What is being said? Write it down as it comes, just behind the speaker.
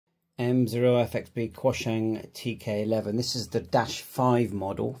M0FXB Quansheng TK11. This is the -5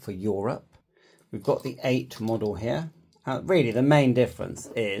 model for Europe. We've got the 8 model here. Really, the main difference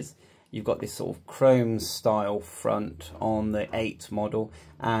is you've got this sort of chrome style front on the 8 model,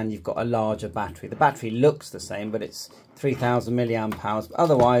 and you've got a larger battery. The battery looks the same, but it's 3000 milliamp hours. But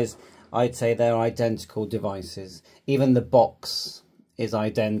otherwise, I'd say they're identical devices. Even the box is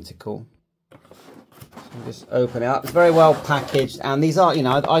identical. So just open it up. It's very well packaged, and these are, you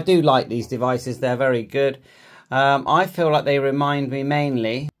know, I do like these devices. They're very good. I feel like they remind me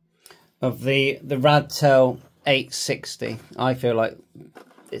mainly of the Radtel 860. I feel like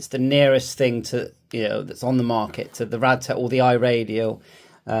it's the nearest thing to, you know, that's on the market to the Radtel or the iRadio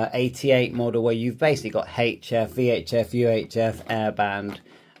 88 model, where you've basically got HF, VHF, UHF, airband,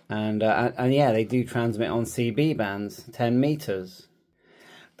 and yeah, they do transmit on CB bands, 10 meters.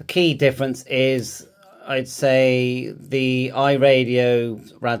 The key difference is, I'd say the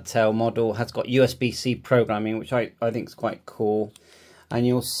iRadio Radtel model has got USB-C programming, which I think is quite cool. And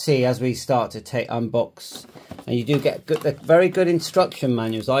you'll see as we start to unbox, and you do get very good instruction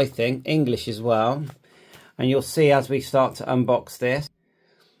manuals, I think, English as well. And you'll see as we start to unbox this,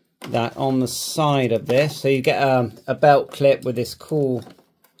 that on the side of this, so you get a belt clip with this cool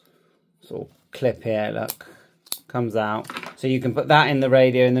sort of clip here, look, comes out. So you can put that in the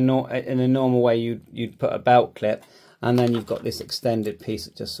radio in the normal way you'd put a belt clip, and then you've got this extended piece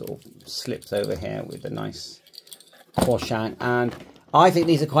that just sort of slips over here with a nice Quansheng. And I think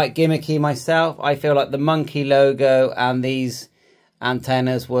these are quite gimmicky myself. I feel like the monkey logo and these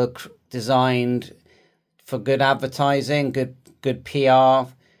antennas were designed for good advertising, good PR,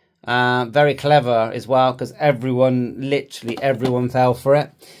 very clever as well, because literally everyone fell for it.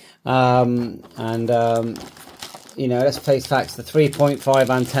 You know, let's face facts, the 3.5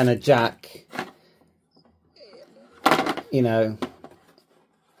 antenna jack, you know,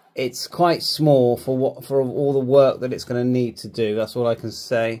 it's quite small for all the work that it's going to need to do. That's all I can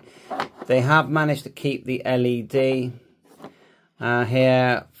say. They have managed to keep the LED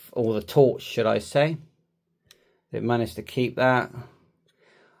here, or the torch, should I say. They've managed to keep that.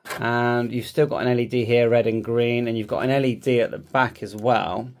 And you've still got an LED here, red and green, and you've got an LED at the back as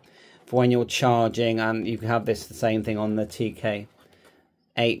well for when you're charging, and you can have the same thing on the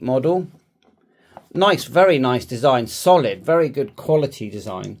TK8 model. Nice, very nice design, solid, very good quality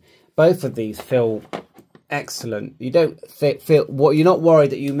design. Both of these feel excellent. You don't feel you're not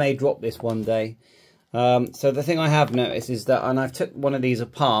worried that you may drop this one day. So the thing I have noticed is that, and I've took one of these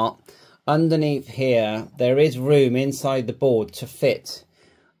apart, underneath here there is room inside the board to fit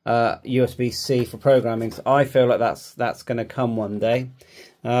USB-C for programming. So I feel like that's going to come one day.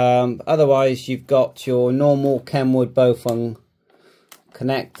 Otherwise, you've got your normal Kenwood Beaufort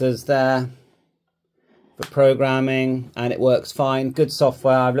connectors there for programming, and it works fine. Good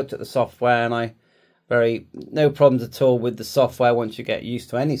software. I've looked at the software, and no problems at all with the software once you get used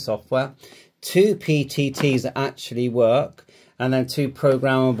to any software. 2 PTTs that actually work, and then 2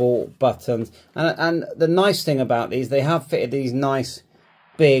 programmable buttons. And the nice thing about these, they have fitted these nice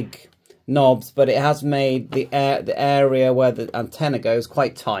big knobs, but it has made the area where the antenna goes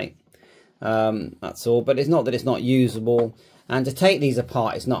quite tight. That's all. But it's not that it's not usable. And to take these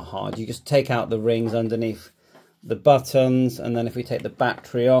apart, it's not hard. You just take out the rings underneath the buttons, and then if we take the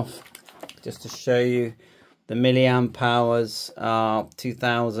battery off, just to show you, the milliamp hours are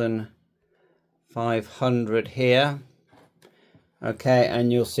 2500 here. Okay,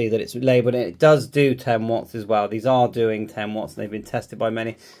 and you'll see that it's labelled, and it does do 10 watts as well. These are doing 10 watts, and they've been tested by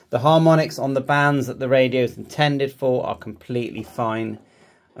many. The harmonics on the bands that the radio is intended for are completely fine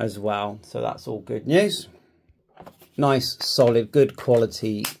as well. So that's all good news. Nice, solid, good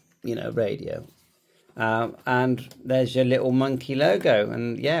quality, you know, radio. And there's your little monkey logo.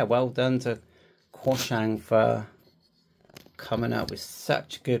 And yeah, well done to Quansheng for coming up with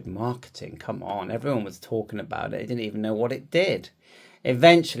such good marketing. Come on, everyone was talking about it. They didn't even know what it did.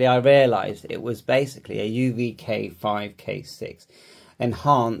 Eventually I realized it was basically a UVK5K6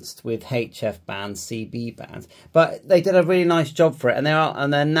 enhanced with HF bands, CB bands, but they did a really nice job for it. And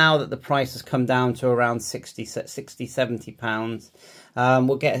then now that the price has come down to around 60-70 pounds, I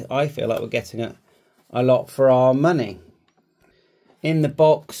feel like we're getting a lot for our money. In the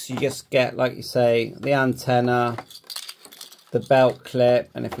box you just get, like you say, the antenna, the belt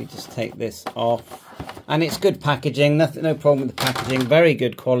clip, and if we just take this off, and it's good packaging, no problem with the packaging, very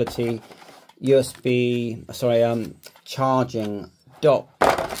good quality charging dock,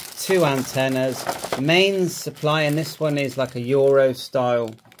 2 antennas, mains supply, and this one is like a Euro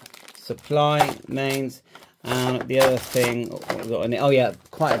style supply mains, and the other thing, oh yeah,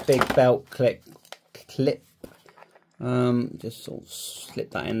 quite a big belt clip Just sort of slip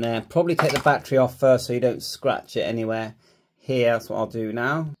that in there. Probably take the battery off first so you don't scratch it anywhere here. That's what I'll do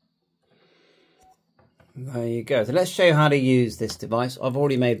now. There you go. So let's show you how to use this device. I've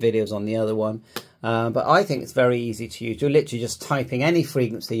already made videos on the other one, but I think it's very easy to use. You're literally just typing any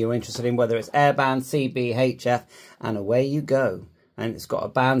frequency you're interested in, whether it's airband, CB, HF, and away you go. And it's got a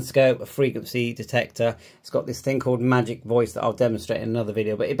band scope, a frequency detector. It's got this thing called Magic Voice that I'll demonstrate in another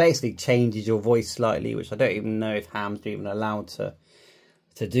video, but it basically changes your voice slightly, which I don't even know if hams are even allowed to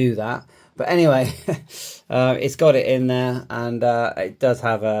do that. But anyway, it's got it in there, and it does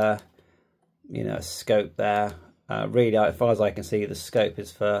have a, you know, a scope there. Really, as far as I can see, the scope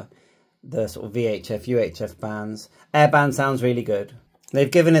is for the sort of VHF, UHF bands. Airband sounds really good.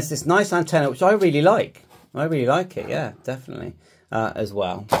 They've given us this nice antenna, which I really like. I really like it, yeah, definitely, as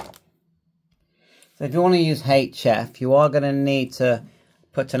well. So if you want to use HF, you are going to need to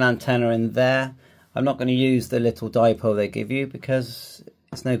put an antenna in there. I'm not going to use the little dipole they give you because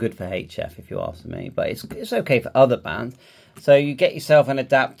it's no good for HF, if you ask me, but it's okay for other bands. So you get yourself an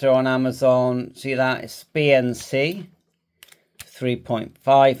adapter on Amazon. See that? It's BNC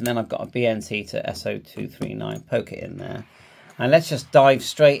 3.5, and then I've got a BNC to SO239. Poke it in there. And let's just dive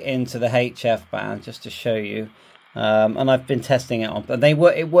straight into the HF band just to show you. And I've been testing it on, but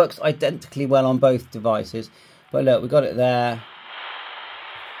it works identically well on both devices. But look, we've got it there.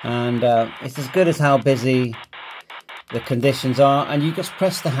 And it's as good as how busy the conditions are. And you just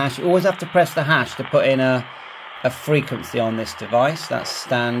press the hash. You always have to press the hash to put in a frequency on this device. That's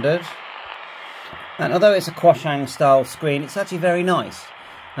standard. And although it's a Quansheng style screen, it's actually very nice.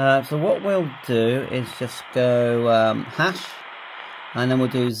 So what we'll do is just go hash, and then we'll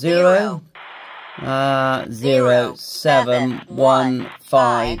do 0 0 7 1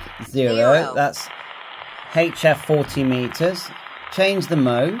 5 0. That's HF 40 meters. Change the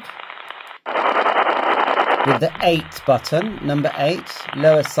mode with the 8 button, number 8,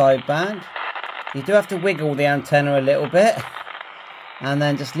 lower sideband. You do have to wiggle the antenna a little bit, and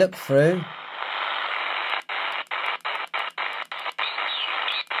then just look through.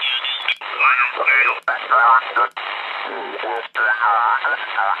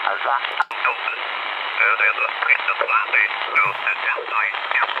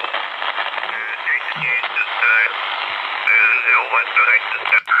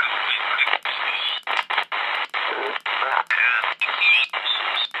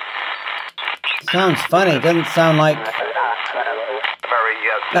 Sounds funny, doesn't sound like...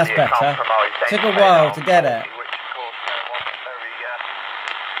 That's better. Took a while to get it.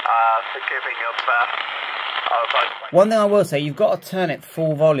 One thing I will say, you've got to turn it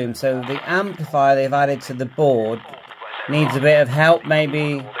full volume, so the amplifier they've added to the board needs a bit of help,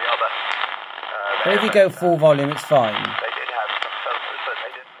 maybe. But if you go full volume, it's fine.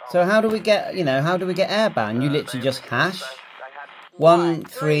 So how do we get, how do we get airband? You literally just hash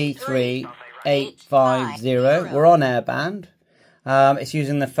 133850. We're on airband. It's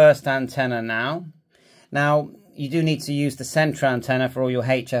using the first antenna now. Now, you do need to use the center antenna for all your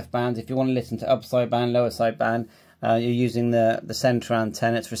HF bands. If you want to listen to upside band, lower side band, you're using the center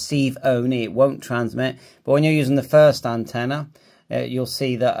antenna. It's receive only, it won't transmit. But when you're using the first antenna, you'll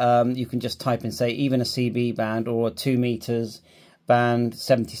see that you can just type in, say, even a CB band or a 2 meters band,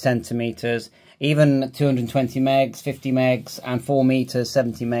 70 centimeters, even 220 megs, 50 megs, and 4 meters,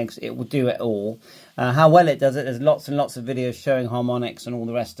 70 megs. It will do it all. How well it does it, there's lots and lots of videos showing harmonics and all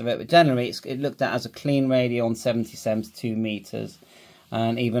the rest of it. But generally, it's looked at as a clean radio on 70 sems, 2 meters.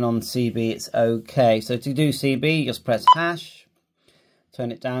 And even on CB, it's okay. So to do CB, just press hash,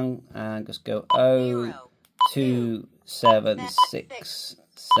 turn it down, and just go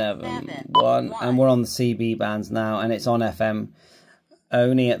 0276771. And we're on the CB bands now, and it's on FM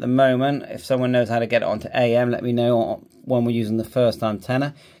only at the moment. If someone knows how to get it onto AM, let me know when we're using the first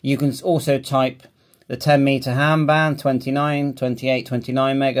antenna. You can also type the 10 meter ham band, 29, 28,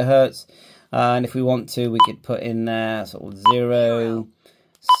 29 megahertz. And if we want to, we could put in there sort of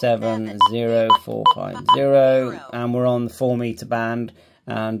 070450, and we're on the 4 meter band.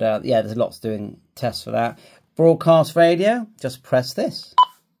 And yeah, there's lots doing tests for that. Broadcast radio, just press this.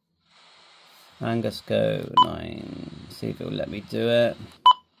 And just go 9, see if it will let me do it.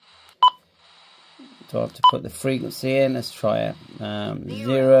 Do I have to put the frequency in? Let's try it.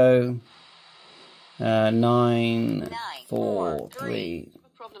 0 943.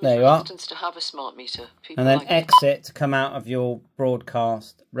 There you are. And then exit to come out of your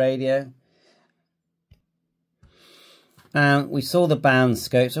broadcast radio. And we saw the band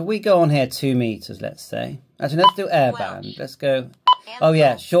scope. So we go on here 2 meters, let's say. Actually, let's do airband. Let's go. Oh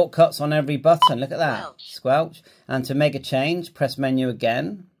yeah, shortcuts on every button. Look at that. Squelch. And to make a change, press menu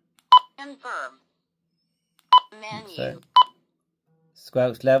again. Confirm. Menu. So,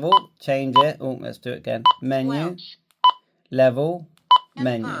 squelch level, change it. Oh, let's do it again. Menu, Squelch. level,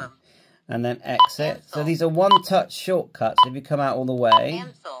 menu. Confirm. And then exit. Cancel. So these are one-touch shortcuts. If you come out all the way,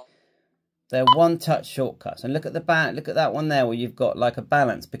 Cancel. they're one-touch shortcuts. And look at the back. Look at that one there where you've got like a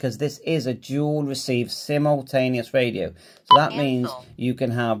balance, because this is a dual receive simultaneous radio. So that means you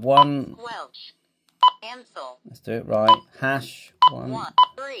can have one. Squelch. Cancel. Let's do it right. Hash 1. 1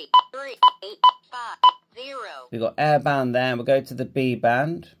 3 3 8 5 0. We've got air band there. And we'll go to the B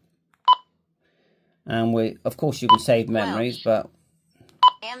band. And we, of course, you can save memories, but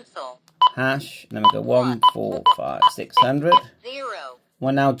Cancel. hash. And then we go 1 4 5 600. 0.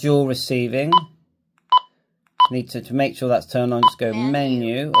 We're now dual receiving. Need to make sure that's turned on. Just go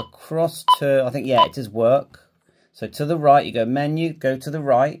menu across to, I think, yeah, it does work. So to the right, you go menu, go to the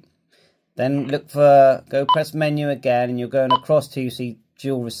right. Then look for, go press menu again, and you're going across till you see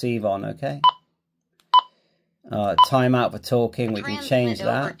dual receive on, okay? Timeout for talking, we can change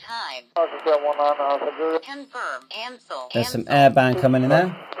that. Confirm. Cancel. There's some airband coming in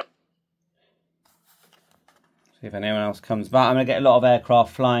there. See if anyone else comes back. I'm going to get a lot of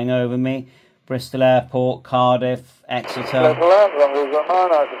aircraft flying over me. Bristol Airport, Cardiff, Exeter.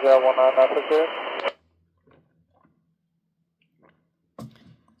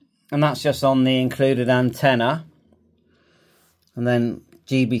 And that's just on the included antenna. And then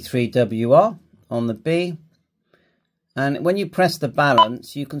GB3WR on the B. And when you press the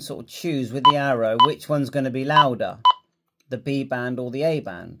balance, you can sort of choose with the arrow which one's going to be louder, the B band or the A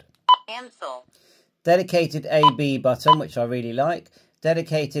band. Cancel. Dedicated AB button, which I really like.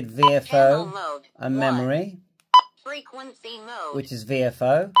 Dedicated VFO and memory. Frequency mode, which is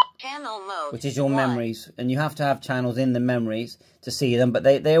VFO. Channel mode, which is your memories. And you have to have channels in the memories to see them, but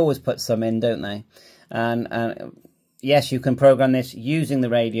they always put some in, don't they? And yes, you can program this using the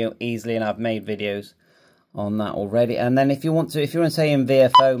radio easily, and I've made videos on that already. And then if you want to, if you're say in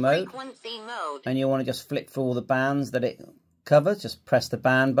VFO mode, frequency mode, and you want to just flick through all the bands that it covers, just press the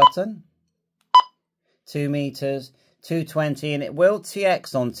band button. 2 meters, 220, and it will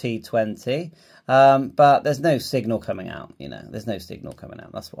TX on T20, but there's no signal coming out, you know, there's no signal coming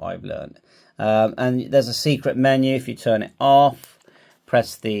out. That's what I've learned. And there's a secret menu. If you turn it off,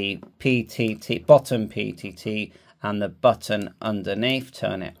 press the PTT, bottom PTT, and the button underneath,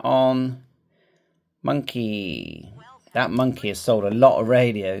 turn it on. Monkey. That monkey has sold a lot of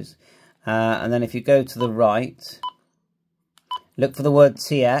radios. And then if you go to the right, look for the word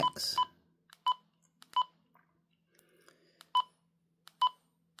TX.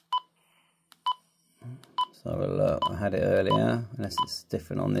 So look, I had it earlier, unless it's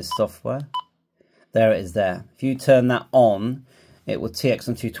different on this software. There it is there. If you turn that on, it will TX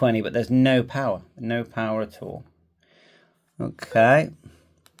on 220, but there's no power at all. Okay.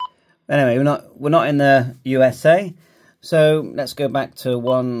 Anyway, we're not in the USA, so let's go back to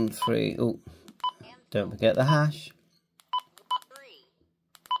 1 3. Oh, don't forget the hash. 3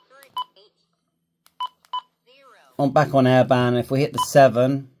 8 0. Back on airband. If we hit the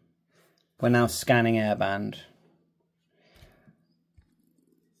 7. We're now scanning airband.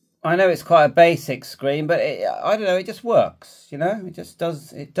 I know it's quite a basic screen, but I don't know, it just works, you know? It just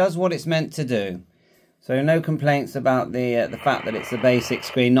does, it does what it's meant to do. So no complaints about the fact that it's a basic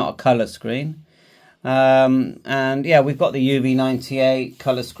screen, not a colour screen. And yeah, we've got the UV98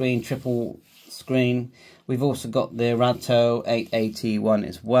 colour screen, triple screen. We've also got the Rato 880 one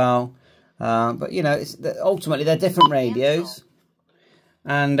as well. But you know, ultimately they're different radios.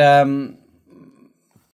 And